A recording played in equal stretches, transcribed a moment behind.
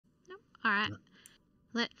Alright,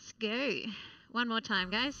 let's go. One more time,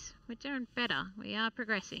 guys. We're doing better. We are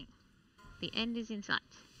progressing. The end is in sight.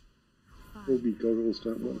 Corby goggles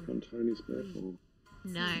don't work on Tony's platform.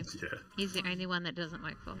 No. Yeah. He's the only one that doesn't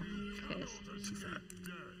work for him. Cursed.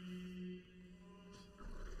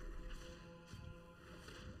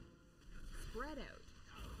 Spread out.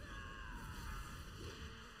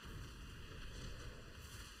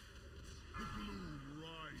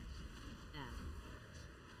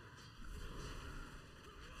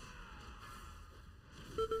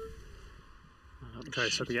 Okay,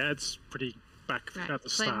 so the ad's pretty back Right, at the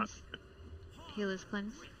start, Healer's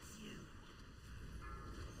cleanse.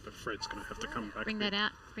 but Fred's going to have to come back. Bring that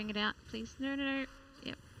out. Bring it out, please. No, no, no.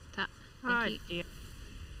 Yep. Tap. Thank you. Dear.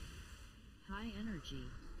 High energy.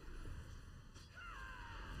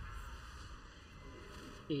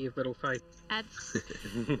 You little face. Ads.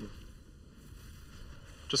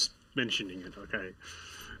 Just mentioning it, okay.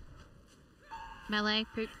 Melee.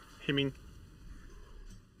 Poop. Hemming.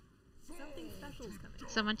 Something special's coming.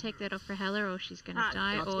 Someone take that off for Hella or she's going to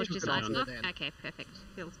die. I'll Or take just it off ice block. then. Okay, perfect.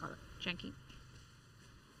 Phil's got it. Janky.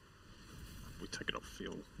 We take it off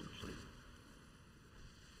field. Actually.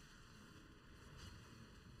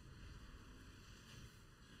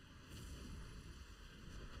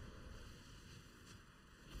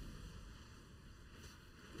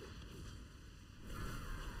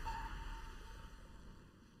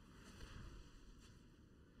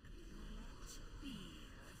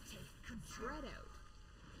 Spread out.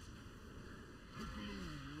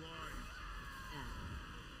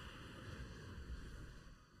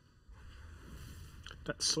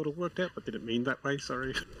 That sort of worked out, but didn't mean that way,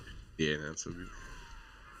 sorry. Yeah, no, it's all good.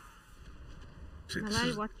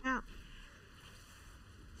 Melee, watch out.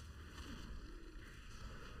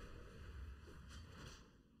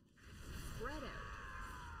 Spread out.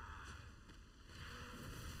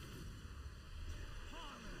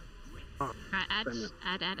 Oh, Right, add. damn it.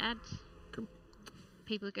 Add. Come.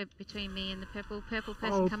 People go between me and the purple. Purple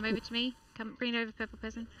person, come over to me. Come, bring it over, purple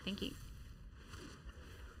person. Thank you.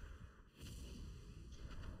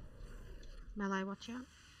 Melee, watch out.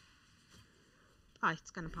 Oh,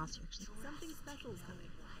 it's going to pass you actually. Something special's coming.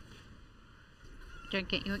 Don't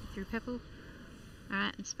get yoinked through purple.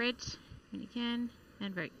 Alright, and spread when you can.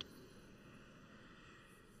 And vote.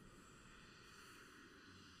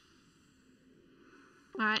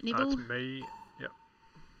 Alright, Nibble. That's me. Yep.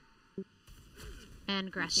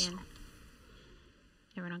 And Grathian.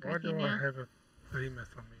 Everyone on Why Grathian do now. I have a behemoth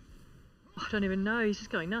on me? I don't even know. He's just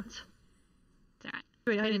going nuts. It's alright.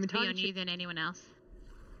 Wait, I Better hadn't to even be on touched you it. than anyone else.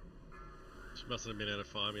 She mustn't have been able to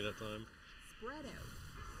fire me that time. Spread out.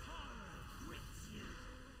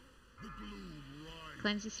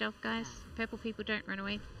 Cleanse yourself, guys. Purple people don't run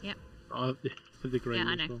away. Yep. Oh, yeah, the green Yeah,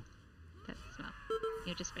 I as know. well. That's well.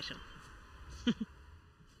 You're just special.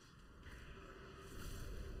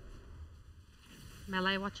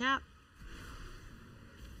 Melee, watch out.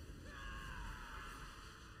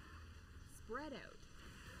 Spread out.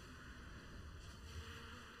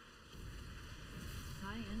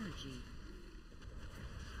 High energy.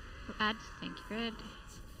 Add. Thank you, Red.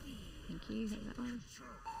 Thank you. Whoever that was.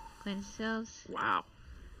 Cleanse yourselves. Wow.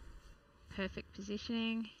 Perfect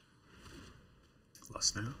positioning.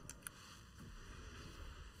 Lost now.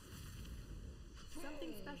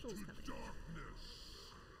 Something special's coming. Oh,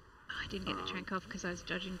 I didn't get the trank off because I was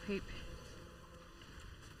dodging poop.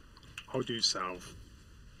 I'll do salve.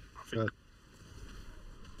 I think.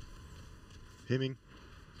 Hemming.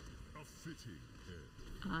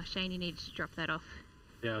 Oh, Shane, you needed to drop that off.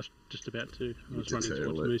 Yeah, I was just about to. I You was did running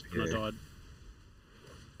turtle towards it, Moose and I yeah. died.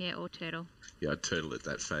 Yeah, or turtle. Yeah, I'd turtle at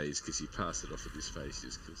that phase because you pass it off at this phase, you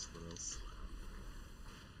just kill someone else.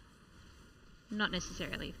 Not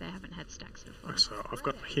necessarily if they haven't had stacks before. So I've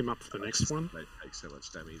got him up for the next one. They take so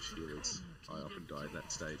much damage, heals. I often die in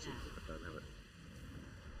that stage if I don't have it.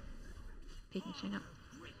 Picking Shane up.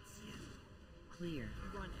 Clear.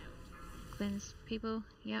 Run out. Cleanse people.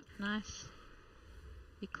 Yep, nice.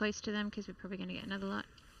 Be close to them because we're probably going to get another lot.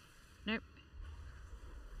 Nope.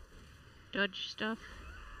 Dodge stuff.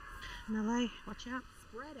 Melee, watch out.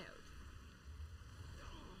 Spread out.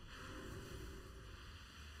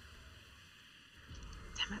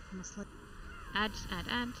 Damn it, almost like Add.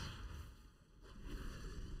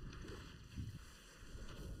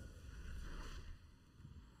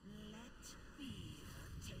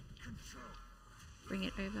 Bring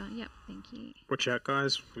it over. Yep, thank you. Watch out,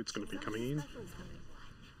 guys. It's going to be coming in.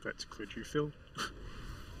 That's include you, Phil.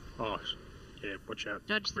 Oh, yeah, watch out.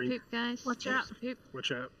 Dodge the Bring- poop, guys. Watch Dodge out. the poop.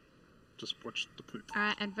 Watch out. Just watch the poop.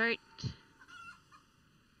 Alright, and vote.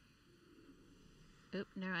 Oop,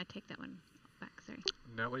 no, I take that one back, sorry.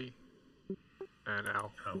 Nelly. And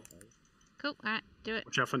Al. Oh. Cool. Alright, do it.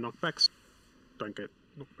 Watch out for knockbacks. Don't get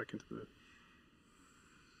knocked back into the...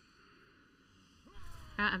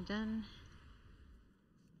 Alright, I'm done.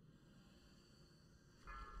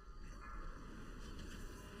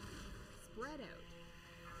 Spread out.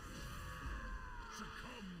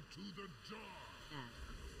 Succumb to the jar.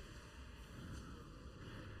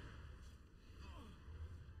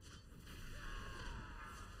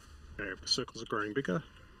 Okay, the circles are growing bigger.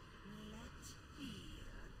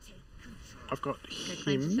 I've got Go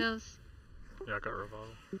cleanse him. yourselves. Yeah, I got revival.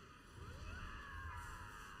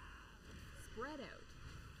 Spread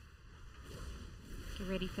out. Get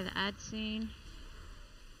ready for the ad soon.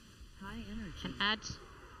 High energy. An ad.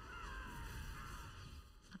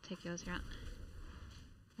 I'll take yours out.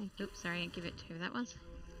 Oops, sorry, I didn't give it to whoever that was.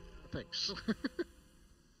 Thanks.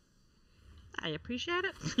 I appreciate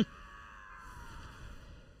it.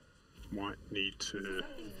 Might need to...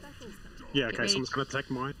 Something special's coming. Yeah, Get okay, ready someone's to- going to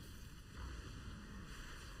attack mine.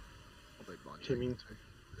 I'll be blind. Timing.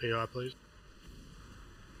 PI, please.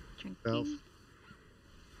 Drinking.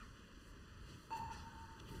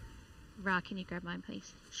 Ra, can you grab mine,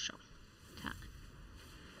 please? Sure. Ta.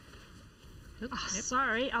 Oops, Oh, nope.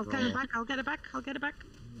 sorry. I'll get it back. I'll get it back. I'll get it back.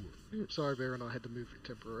 Sorry, Baron, I had to move it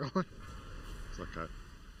temporarily. It's okay.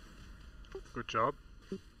 Good job.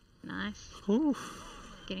 Nice. Ooh.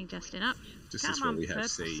 Getting Justin up. Just Come is what on, we have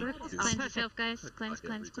circle, seen. circle. is- Oh, Cleanse perfect. yourself, guys. Cleanse, every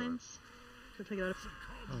cleanse, time. cleanse. Should take it out.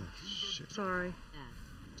 Oh, shit. Sorry.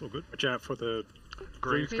 It's all good. Watch out for the...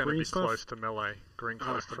 Green's Green going to be stuff. close to melee. Green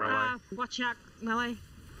close to crap. melee. Watch out, melee.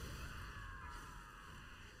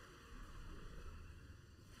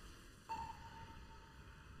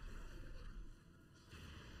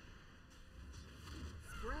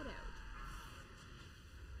 Spread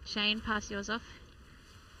out. Shane, pass yours off.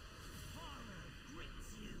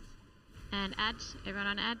 And add. Everyone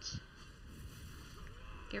on add.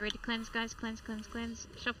 Get ready to cleanse, guys. Cleanse, cleanse, cleanse.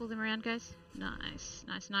 Shuffle them around, guys. Nice,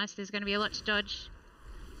 nice, nice. There's going to be a lot to dodge.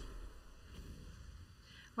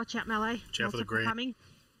 Watch out, melee. Watch out for the Multiple green. coming.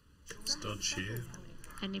 Dodge here.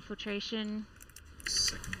 And infiltration.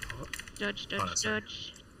 Second pot. Dodge, Oh, dodge, no, sorry.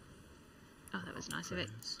 dodge. Oh, that was nice of it.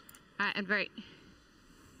 Phase. Alright, and vote.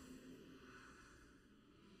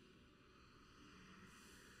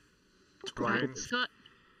 Green. Scott.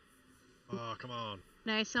 Oh, come on.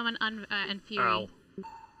 No, someone and Fury. Al.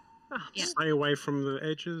 Yeah. Stay away from the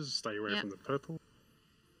edges, stay away Yep. from the purple.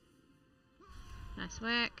 Nice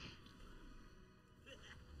work.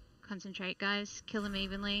 Concentrate, guys. Kill them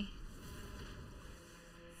evenly.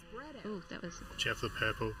 Spread out. Ooh, that was... Watch out for the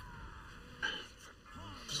purple.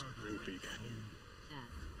 So big. Yeah,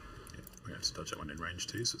 we're going to have to dodge that one in range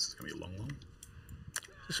too, so it's going to be a long.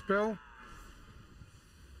 Dispel.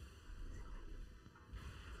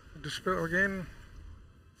 Dispel again.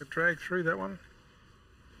 Get dragged through that one.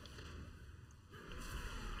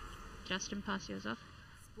 Justin, pass yours off.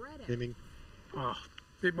 Spread out. Aiming. Oh,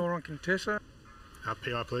 bit more on Contessa.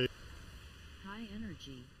 PI, please. High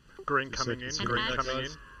energy. Green coming in. And Green add. coming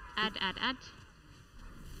in. Add, add, add.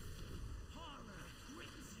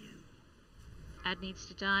 Add needs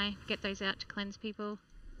to die. Get those out to cleanse people.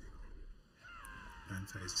 And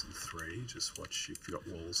phase in 3, just watch if you've got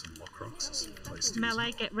walls and lock rocks. It's a place to use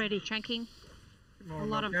Melee, them. get ready. Tranking. A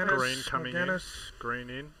lot of Green bursts. coming Organis. in. Green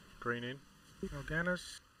in. Green in.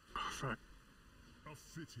 Organis. Oh, fuck. A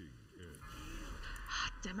fitting end.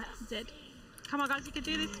 Damn it, I'm dead. Come on, guys, you can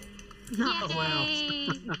do this. Yay!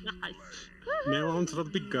 Nice. Now on to the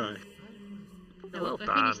big guy. So Well we're finished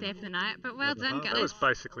done. there for the night, but well done, That guys. was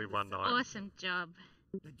basically one night. Awesome job.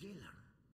 The Gaylor